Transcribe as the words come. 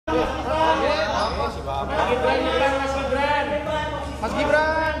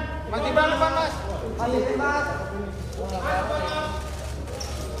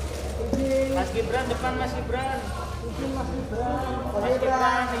Gibran, depan Mas Gibran. Mas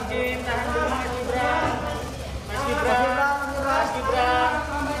Gibran, izin tahan dulu Mas Gibran. Mas Gibran, Mas Gibran,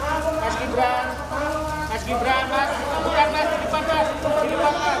 Mas Gibran, Mas Gibran, Mas Gibran, Mas di depan Mas, di depan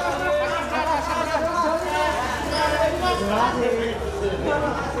Mas. Mas Gibran, Mas Gibran.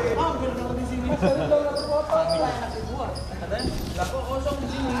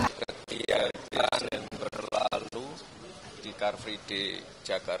 Kegiatan yang berlalu di Car Free Day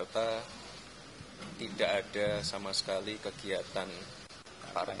Jakarta tidak ada sama sekali kegiatan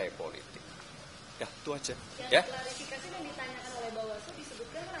partai politik. Ya, itu aja. Ya. Klarifikasi yang ditanyakan oleh Bawaslu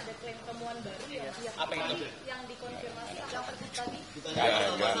disebutkan kan ada klaim temuan baru yang Apa itu? Yang dikonfirmasi yang terbit tadi.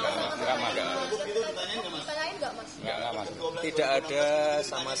 Ditanyain nggak Mas? Enggak, Mas. Tidak ada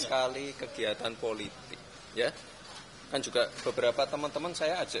sama sekali kegiatan politik, ya. Kan juga beberapa teman-teman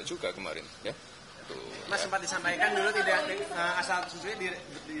saya ajak juga kemarin, ya. Mas sempat disampaikan dulu tidak asal susunya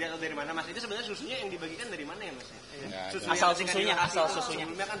tidak tahu dari mana Mas. Itu sebenarnya susunya yang dibagikan dari mana ya Mas? Asal susunya.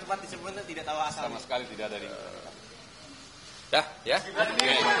 Sebelumnya kan sempat disebutkan tidak tahu asal. Sama sekali tidak dari. Dah, ya. Mas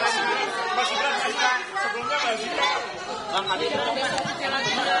Gibran sebelumnya Mas Gibran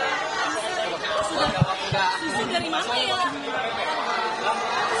Dari mana ya?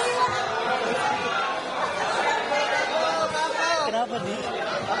 Kenapa nih?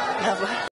 Kenapa?